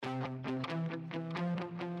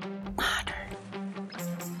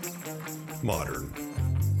Modern.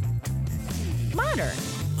 Modern.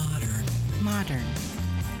 Modern. Modern.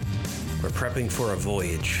 We're prepping for a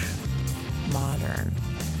voyage. Modern.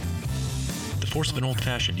 The force of an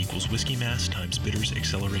old-fashioned equals whiskey mass times bitters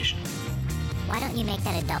acceleration. Why don't you make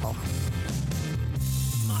that a double?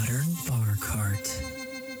 Modern bar cart.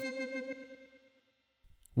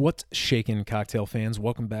 What's shakin', cocktail fans?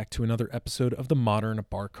 Welcome back to another episode of the Modern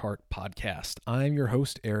Bar Cart Podcast. I'm your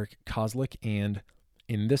host, Eric Kozlik, and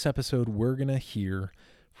in this episode, we're going to hear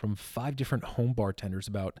from 5 different home bartenders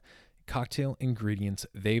about cocktail ingredients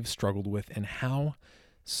they've struggled with and how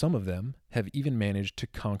some of them have even managed to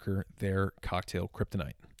conquer their cocktail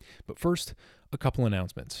kryptonite. But first, a couple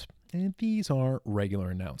announcements. And these are regular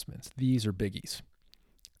announcements. These are biggies.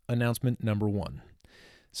 Announcement number 1.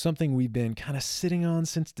 Something we've been kind of sitting on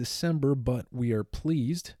since December, but we are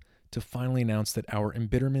pleased to finally announce that our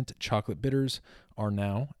Embitterment chocolate bitters are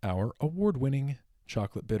now our award-winning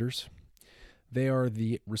chocolate bitters. They are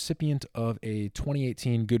the recipient of a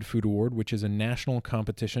 2018 Good Food Award, which is a national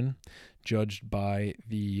competition judged by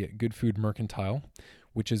the Good Food Mercantile,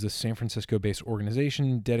 which is a San Francisco-based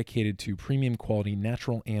organization dedicated to premium quality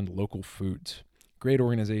natural and local foods. Great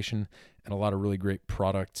organization and a lot of really great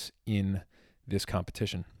products in this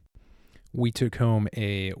competition. We took home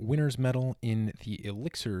a winner's medal in the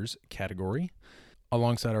elixirs category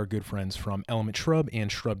alongside our good friends from Element Shrub and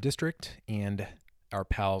Shrub District, and our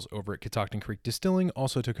pals over at Catoctin Creek Distilling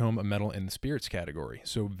also took home a medal in the spirits category.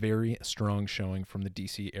 So very strong showing from the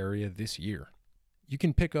DC area this year. You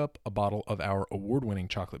can pick up a bottle of our award-winning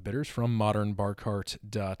chocolate bitters from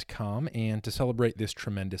modernbarcart.com, and to celebrate this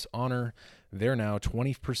tremendous honor, they're now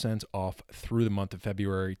 20% off through the month of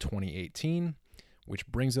February 2018, which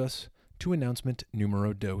brings us to announcement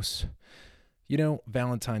numero dos. You know,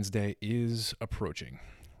 Valentine's Day is approaching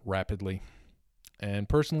rapidly, and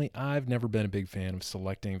personally, I've never been a big fan of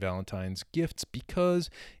selecting Valentine's gifts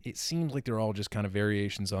because it seems like they're all just kind of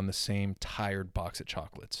variations on the same tired box of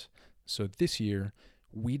chocolates. So this year,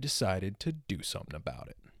 we decided to do something about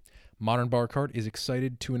it. Modern Bar Cart is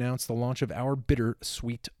excited to announce the launch of our Bitter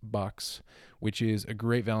Sweet Box, which is a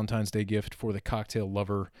great Valentine's Day gift for the cocktail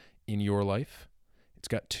lover in your life. It's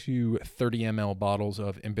got 2 30 ml bottles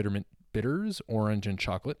of Embitterment bitters, orange and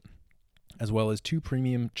chocolate, as well as 2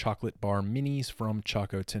 premium chocolate bar minis from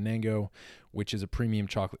Choco Tenango, which is a premium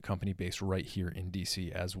chocolate company based right here in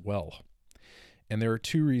DC as well. And there are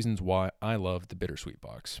 2 reasons why I love the Bittersweet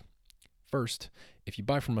Box. First, if you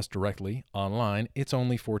buy from us directly online, it's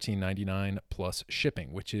only $14.99 plus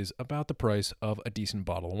shipping, which is about the price of a decent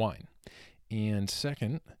bottle of wine. And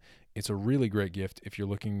second, it's a really great gift if you're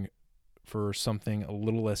looking for something a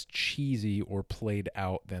little less cheesy or played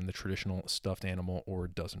out than the traditional stuffed animal or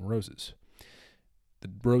dozen roses. The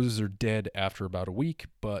roses are dead after about a week,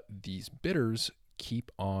 but these bitters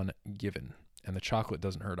keep on giving, and the chocolate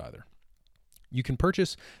doesn't hurt either. You can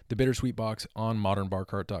purchase the Bittersweet Box on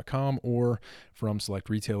modernbarcart.com or from select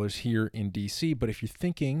retailers here in DC, but if you're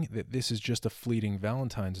thinking that this is just a fleeting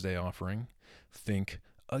Valentine's Day offering, think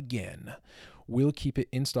again. We'll keep it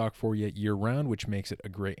in stock for you year-round, which makes it a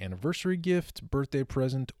great anniversary gift, birthday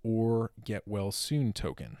present, or get well soon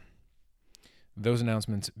token. Those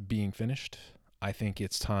announcements being finished, I think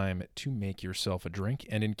it's time to make yourself a drink.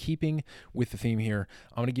 And in keeping with the theme here,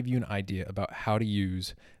 I'm going to give you an idea about how to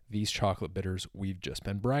use these chocolate bitters we've just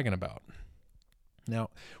been bragging about. Now,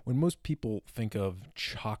 when most people think of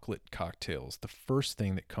chocolate cocktails, the first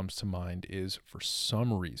thing that comes to mind is, for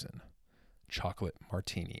some reason, chocolate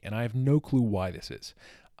martini. And I have no clue why this is.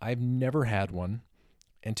 I've never had one.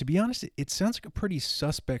 And to be honest, it sounds like a pretty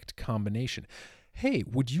suspect combination. Hey,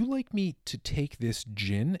 would you like me to take this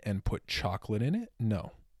gin and put chocolate in it?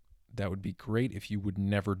 No. That would be great if you would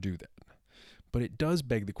never do that. But it does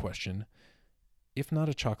beg the question, if not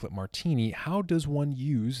a chocolate martini, how does one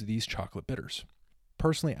use these chocolate bitters?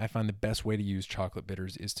 Personally, I find the best way to use chocolate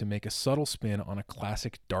bitters is to make a subtle spin on a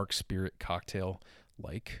classic dark spirit cocktail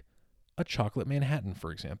like a chocolate Manhattan,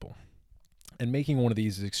 for example. And making one of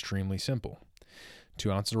these is extremely simple.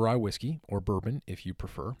 2 ounces of rye whiskey, or bourbon if you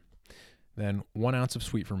prefer, then 1 ounce of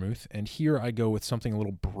sweet vermouth, and here I go with something a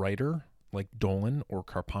little brighter, like Dolan or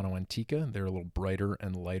Carpano Antica. They're a little brighter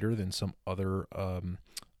and lighter than some other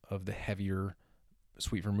of the heavier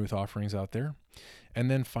sweet vermouth offerings out there. And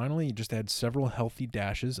then finally, you just add several healthy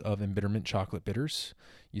dashes of Embitterment chocolate bitters.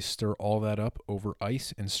 You stir all that up over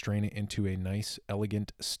ice and strain it into a nice,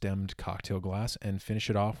 elegant stemmed cocktail glass and finish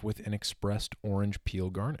it off with an expressed orange peel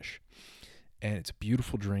garnish. And it's a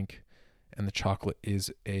beautiful drink, and the chocolate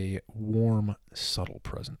is a warm, subtle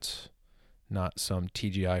presence. Not some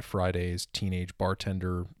TGI Fridays teenage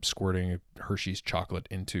bartender squirting Hershey's chocolate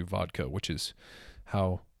into vodka, which is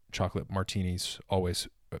how chocolate martinis always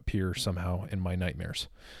appear somehow in my nightmares.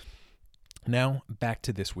 Now, back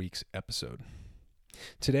to this week's episode.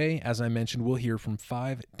 Today, as I mentioned, we'll hear from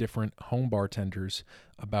 5 different home bartenders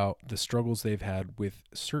about the struggles they've had with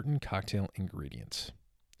certain cocktail ingredients.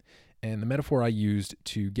 And the metaphor I used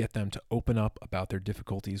to get them to open up about their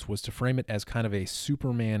difficulties was to frame it as kind of a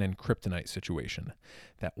Superman and Kryptonite situation,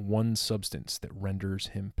 that one substance that renders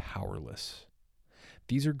him powerless.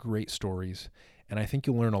 These are great stories, and I think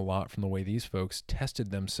you'll learn a lot from the way these folks tested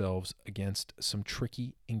themselves against some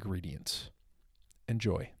tricky ingredients.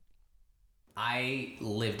 Enjoy. I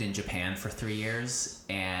lived in Japan for 3 years,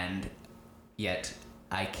 and yet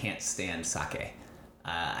I can't stand sake.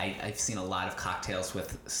 I've seen a lot of cocktails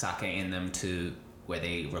with sake in them where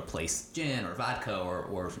they replace gin or vodka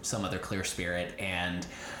or some other clear spirit, and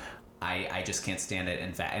I just can't stand it.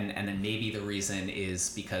 In fact, and then maybe the reason is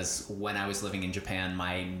because when I was living in Japan,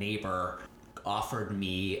 my neighbor offered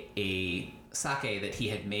me a sake that he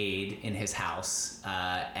had made in his house,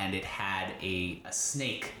 and it had a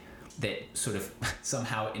snake that sort of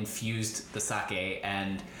somehow infused the sake,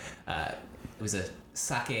 and it was a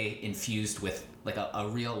sake infused with like a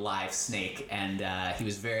real live snake, and he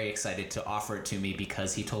was very excited to offer it to me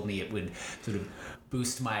because he told me it would sort of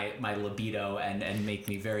boost my libido and make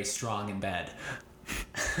me very strong in bed.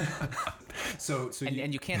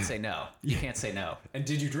 And you can't say no. You can't say no. And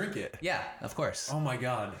did you drink it? Yeah, of course. Oh my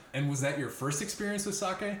God. And was that your first experience with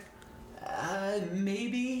sake?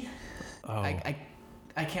 Maybe. Oh.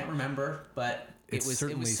 I can't remember, but it was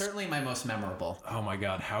certainly my most memorable. Oh my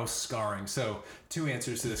God, how scarring. So 2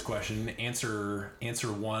 answers to this question. Answer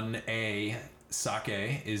 1A,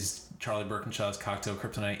 sake is Charlie Birkinshaw's cocktail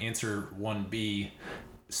Kryptonite. Answer 1B,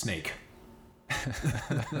 snake.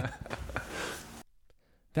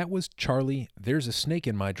 That was Charlie, There's a Snake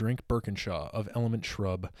in My Drink Birkinshaw of Element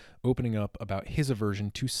Shrub, opening up about his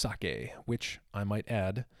aversion to sake, which, I might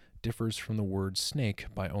add, differs from the word snake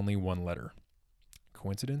by only 1 letter.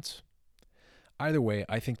 Coincidence? Either way,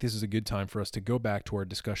 I think this is a good time for us to go back to our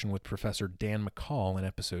discussion with Professor Dan McCall in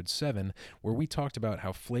episode 7, where we talked about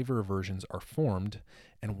how flavor aversions are formed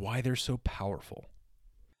and why they're so powerful.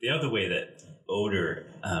 The other way that odor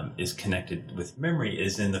is connected with memory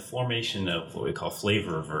is in the formation of what we call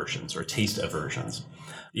flavor aversions or taste aversions.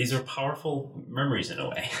 These are powerful memories in a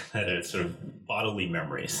way, that are sort of bodily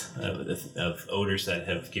memories of odors that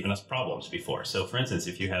have given us problems before. So, for instance,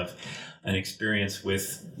 if you have an experience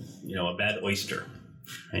with, a bad oyster,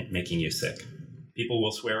 right, making you sick, people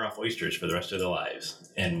will swear off oysters for the rest of their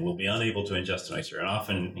lives and will be unable to ingest an oyster. And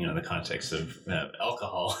often, in the context of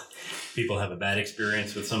alcohol, people have a bad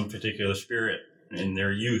experience with some particular spirit in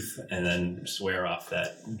their youth and then swear off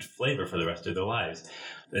that flavor for the rest of their lives.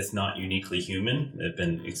 It's not uniquely human.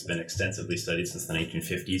 It's been extensively studied since the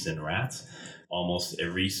 1950s in rats. Almost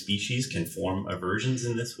every species can form aversions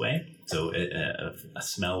in this way. So a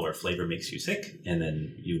smell or a flavor makes you sick, and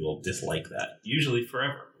then you will dislike that, usually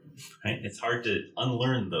forever. Right? It's hard to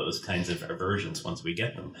unlearn those kinds of aversions once we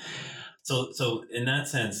get them. So in that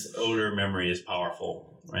sense, odor memory is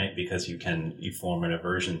powerful, right? Because you form an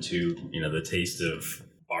aversion to, the taste of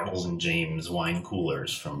Bartles and James wine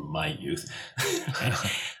coolers from my youth.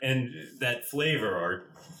 And that flavor, or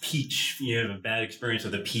peach, you have a bad experience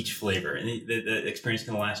with a peach flavor, and the experience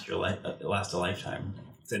can last a lifetime.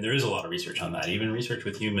 And there is a lot of research on that, even research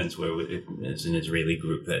with humans, where there's an Israeli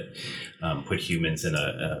group that put humans in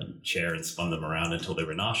a chair and spun them around until they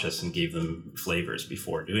were nauseous and gave them flavors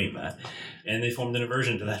before doing that. And they formed an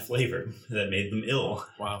aversion to that flavor that made them ill.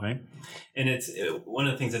 Wow. Right? And it's one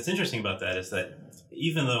of the things that's interesting about that is that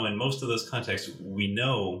even though in most of those contexts we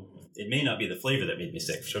know it may not be the flavor that made me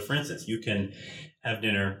sick. So, for instance, you can have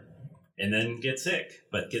dinner and then get sick,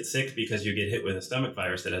 but get sick because you get hit with a stomach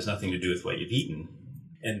virus that has nothing to do with what you've eaten.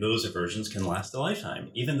 And those aversions can last a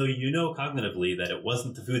lifetime, even though you know cognitively that it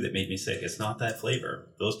wasn't the food that made me sick. It's not that flavor.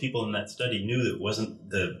 Those people in that study knew that it wasn't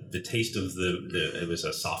the taste of it was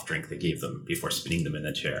a soft drink that gave them before spinning them in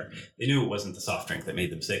the chair. They knew it wasn't the soft drink that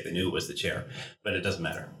made them sick. They knew it was the chair. But it doesn't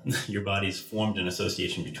matter. Your body's formed an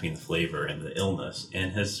association between the flavor and the illness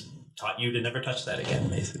and has taught you to never touch that again,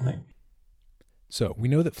 basically. So we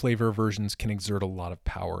know that flavor aversions can exert a lot of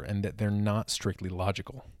power and that they're not strictly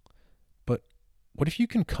logical. But what if you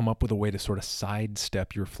can come up with a way to sort of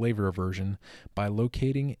sidestep your flavor aversion by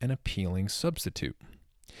locating an appealing substitute?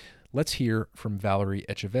 Let's hear from Valerie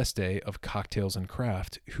Echeveste of Cocktails and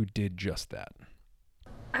Craft, who did just that.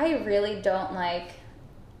 I really don't like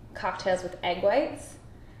cocktails with egg whites.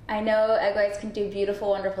 I know egg whites can do beautiful,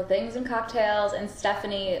 wonderful things in cocktails, and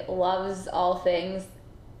Stephanie loves all things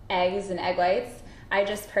eggs and egg whites. I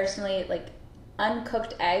just personally,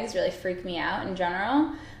 uncooked eggs really freak me out in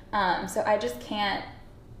general. So I just can't,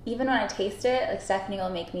 even when I taste it, like Stephanie will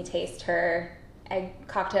make me taste her egg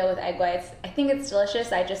cocktail with egg whites. I think it's delicious.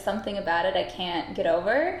 Something about it I can't get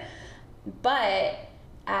over. But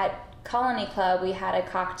at Colony Club, we had a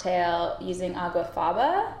cocktail using agua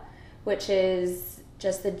faba, which is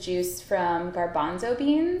just the juice from garbanzo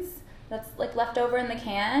beans that's like left over in the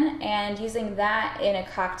can, and using that in a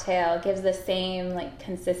cocktail gives the same like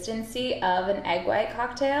consistency of an egg white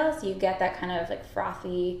cocktail, so you get that kind of like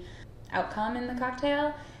frothy outcome in the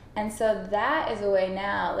cocktail. And so that is a way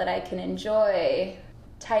now that I can enjoy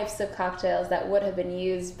types of cocktails that would have been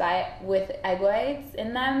used with egg whites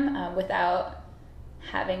in them without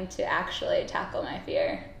having to actually tackle my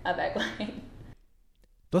fear of egg white.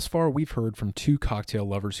 Thus far, we've heard from two cocktail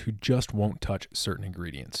lovers who just won't touch certain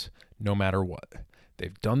ingredients, no matter what.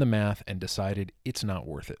 They've done the math and decided it's not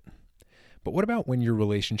worth it. But what about when your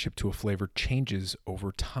relationship to a flavor changes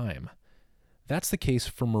over time? That's the case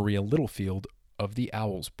for Maria Littlefield of the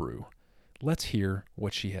Owl's Brew. Let's hear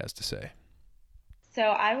what she has to say. So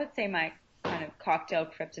I would say my kind of cocktail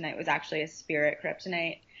kryptonite was actually a spirit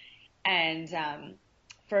kryptonite. And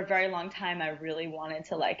for a very long time, I really wanted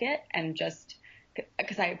to like it, and just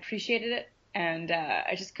because I appreciated it, and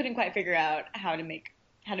I just couldn't quite figure out how to make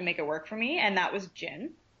it work for me, and that was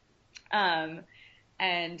gin. I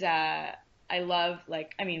love,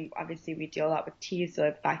 obviously we deal a lot with tea, so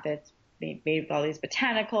the fact that it's made with all these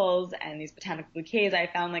botanicals and these botanical bouquets, I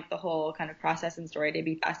found like the whole kind of process and story to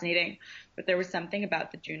be fascinating. But there was something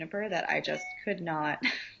about the juniper that I just could not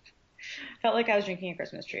felt like I was drinking a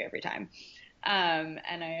Christmas tree every time.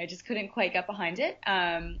 And I just couldn't quite get behind it.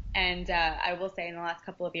 I will say in the last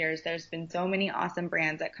couple of years, there's been so many awesome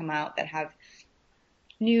brands that come out that have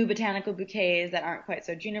new botanical bouquets that aren't quite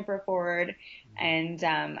so juniper forward. And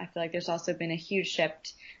I feel like there's also been a huge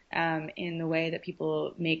shift in the way that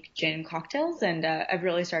people make gin cocktails. And I've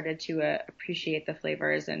really started to appreciate the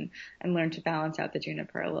flavors and learn to balance out the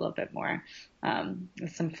juniper a little bit more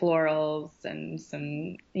with some florals and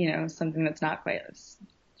some, something that's not quite as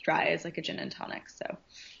dry as like a gin and tonic. So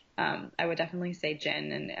I would definitely say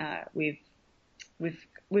gin, and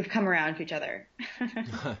we've come around to each other.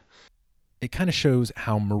 It kind of shows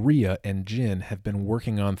how Maria and gin have been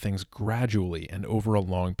working on things gradually and over a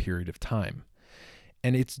long period of time.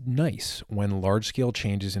 And it's nice when large-scale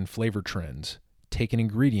changes in flavor trends take an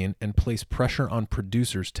ingredient and place pressure on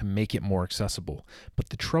producers to make it more accessible. But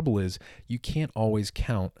the trouble is, you can't always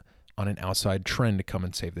count on an outside trend to come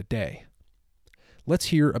and save the day. Let's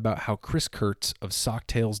hear about how Chris Kurtz of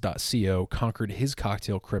Socktails.co conquered his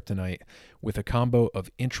cocktail kryptonite with a combo of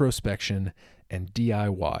introspection and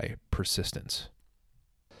DIY persistence.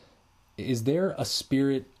 Is there a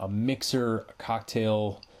spirit, a mixer, a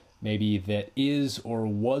cocktail maybe that is or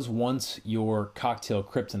was once your cocktail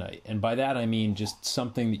kryptonite? And by that I mean just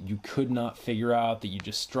something that you could not figure out, that you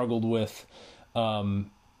just struggled with.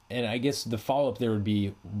 And I guess the follow-up there would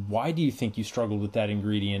be, why do you think you struggled with that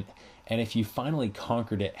ingredient? And if you finally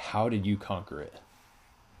conquered it, how did you conquer it?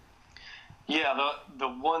 Yeah, the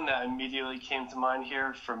one that immediately came to mind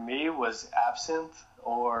here for me was absinthe,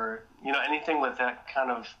 or anything with that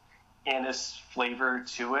kind of anise flavor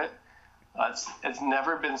to it. It's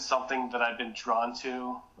never been something that I've been drawn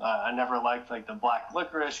to. I never liked the black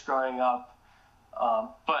licorice growing up,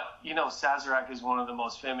 but Sazerac is one of the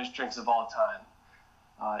most famous drinks of all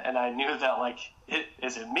time, and I knew that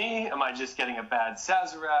is it me? Am I just getting a bad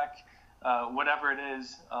Sazerac? Whatever it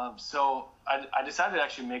is. So I decided to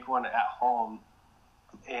actually make one at home,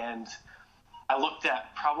 and I looked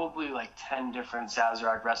at probably 10 different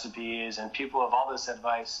Sazerac recipes, and people have all this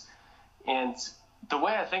advice. And the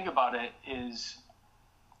way I think about it is,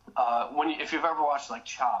 if you've ever watched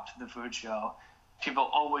Chopped, the food show, people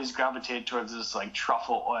always gravitate towards this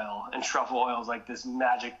truffle oil, and truffle oil is this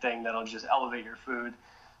magic thing that'll just elevate your food.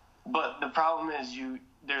 But the problem is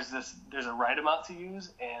there's a right amount to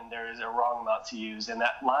use and there is a wrong amount to use, and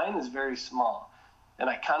that line is very small. And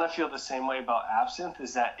I kind of feel the same way about absinthe,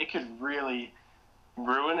 is that it could really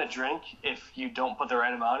ruin a drink if you don't put the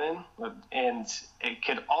right amount in, and it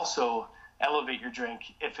could also elevate your drink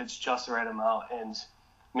if it's just the right amount. And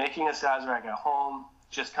making a Sazerac at home,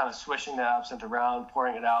 just kind of swishing the absinthe around,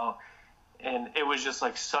 pouring it out, and it was just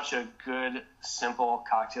such a good, simple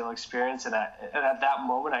cocktail experience. And at that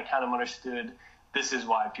moment, I kind of understood this is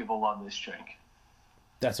why people love this drink.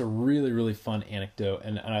 That's a really, really fun anecdote.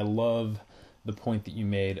 And I love the point that you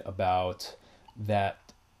made about that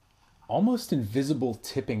almost invisible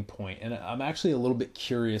tipping point. And I'm actually a little bit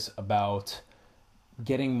curious about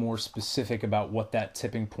getting more specific about what that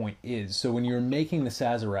tipping point is. So when you were making the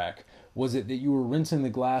Sazerac, was it that you were rinsing the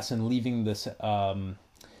glass and leaving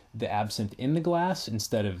the absinthe in the glass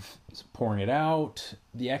instead of pouring it out,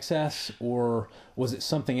 the excess, or was it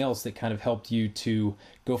something else that kind of helped you to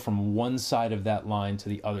go from one side of that line to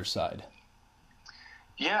the other side?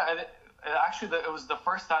 Yeah, actually, it was the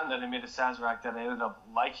first time that I made a Sazerac that I ended up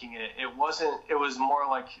liking it. It was more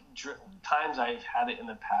like times I've had it in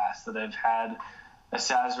the past, that I've had a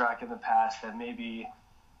Sazerac in the past that maybe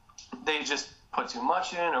they just put too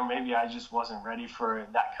much in, or maybe I just wasn't ready for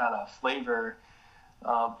that kind of flavor.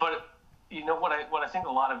 But you know what I think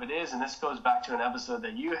a lot of it is, and this goes back to an episode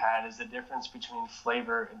that you had, is the difference between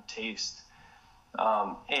flavor and taste.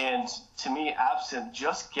 And to me, absinthe,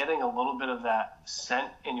 just getting a little bit of that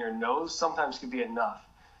scent in your nose sometimes can be enough.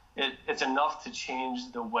 It's enough to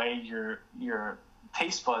change the way your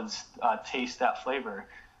taste buds taste that flavor.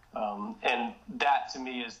 And that to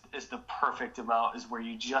me is the perfect amount, is where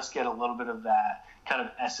you just get a little bit of that kind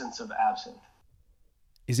of essence of absinthe.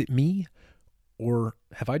 Is it me, or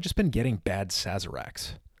have I just been getting bad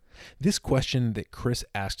Sazeracs? This question that Chris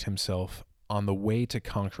asked himself on the way to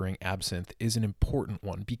conquering absinthe is an important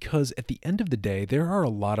one, because at the end of the day, there are a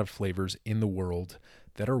lot of flavors in the world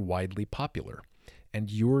that are widely popular, and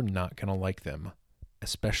you're not going to like them,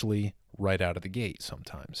 especially right out of the gate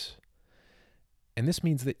sometimes. And this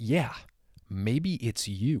means that, yeah, maybe it's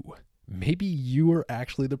you. Maybe you are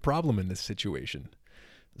actually the problem in this situation.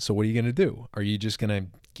 So what are you going to do? Are you just going to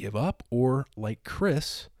give up? Or, like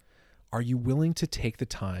Chris, are you willing to take the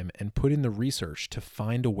time and put in the research to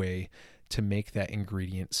find a way to make that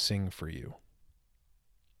ingredient sing for you?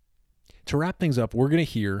 To wrap things up, we're going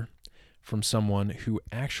to hear from someone who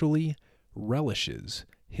actually relishes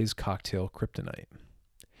his cocktail Kryptonite.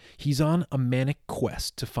 He's on a manic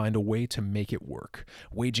quest to find a way to make it work,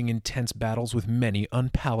 waging intense battles with many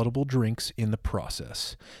unpalatable drinks in the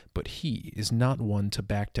process. But he is not one to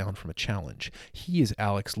back down from a challenge. He is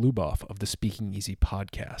Alex Luboff of the Speaking Easy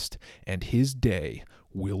podcast, and his day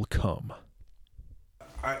will come.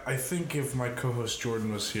 I think if my co-host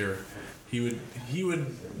Jordan was here, he would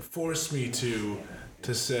force me to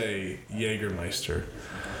say Jägermeister.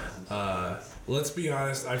 Let's be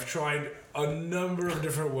honest, I've tried a number of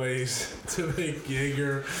different ways to make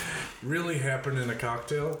Jaeger really happen in a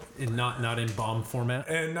cocktail, And not in bomb format.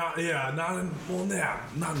 and not in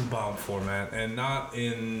bomb format, and not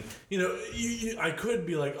in I could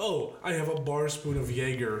be like, oh, I have a bar spoon of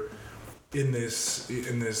Jaeger in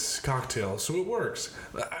this cocktail, so it works.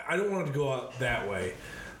 I don't want it to go out that way.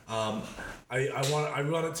 I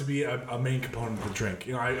want it to be a main component of the drink.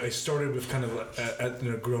 I started with kind of at the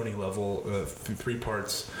Negroni level, 3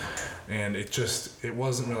 parts, and it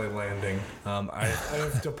wasn't really landing. I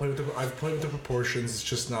have to play with I've played with the proportions. It's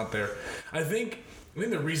just not there. I think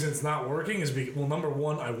the reason it's not working is number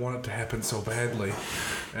one, I want it to happen so badly,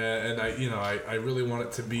 and I really want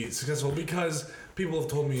it to be successful because people have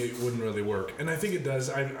told me it wouldn't really work, and I think it does.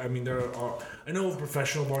 I mean, I know of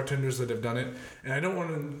professional bartenders that have done it, and I don't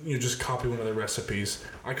want to just copy one of their recipes.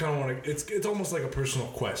 I kind of want to. It's almost like a personal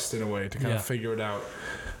quest in a way to kind of figure it out.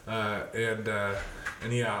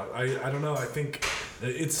 And yeah, I don't know. I think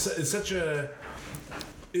it's such a.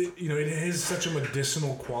 It has such a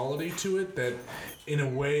medicinal quality to it that, in a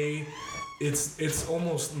way, it's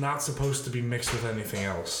almost not supposed to be mixed with anything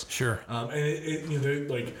else. Sure. And it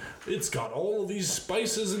like it's got all of these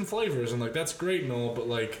spices and flavors, and like that's great and all, but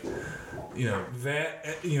like the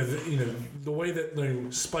way that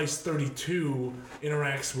spice 32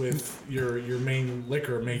 interacts with your main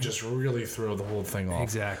liquor may just really throw the whole thing off.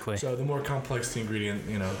 Exactly. So the more complex the ingredient,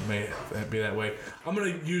 may be that way. I'm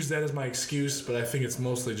gonna use that as my excuse, but I think it's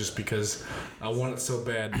mostly just because I want it so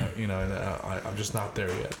bad, and I'm just not there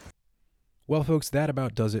yet. Well, folks, that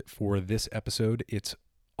about does it for this episode. It's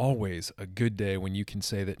always a good day when you can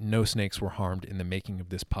say that no snakes were harmed in the making of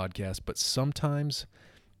this podcast, but sometimes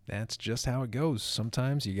that's just how it goes.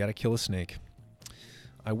 Sometimes you got to kill a snake.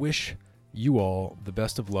 I wish you all the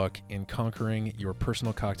best of luck in conquering your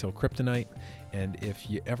personal cocktail Kryptonite, and if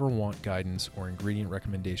you ever want guidance or ingredient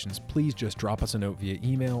recommendations, please just drop us a note via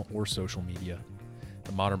email or social media.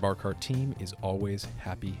 The Modern Bar Cart team is always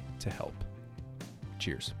happy to help.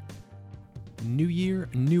 Cheers. New year,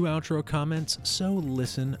 new outro comments, so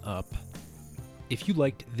listen up. If you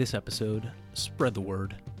liked this episode, spread the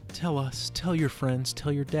word. Tell us, tell your friends,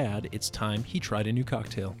 tell your dad it's time he tried a new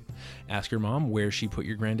cocktail. Ask your mom where she put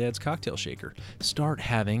your granddad's cocktail shaker. Start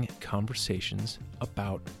having conversations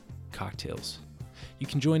about cocktails. You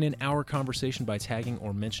can join in our conversation by tagging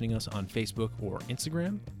or mentioning us on Facebook or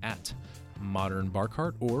Instagram at Modern Bar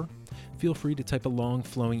Cart, or feel free to type a long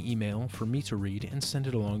flowing email for me to read and send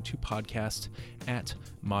it along to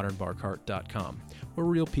podcast@modernbarcart.com. We're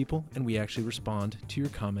real people and we actually respond to your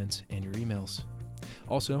comments and your emails.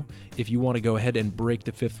 Also, if you want to go ahead and break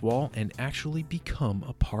the fifth wall and actually become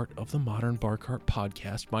a part of the Modern Bar Cart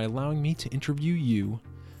podcast by allowing me to interview you,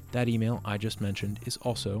 that email I just mentioned is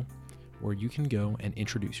also where you can go and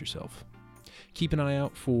introduce yourself. Keep an eye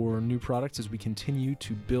out for new products as we continue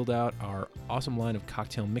to build out our awesome line of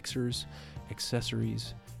cocktail mixers,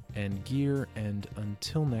 accessories, and gear. And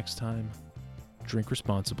until next time, drink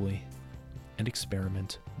responsibly and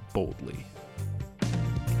experiment boldly.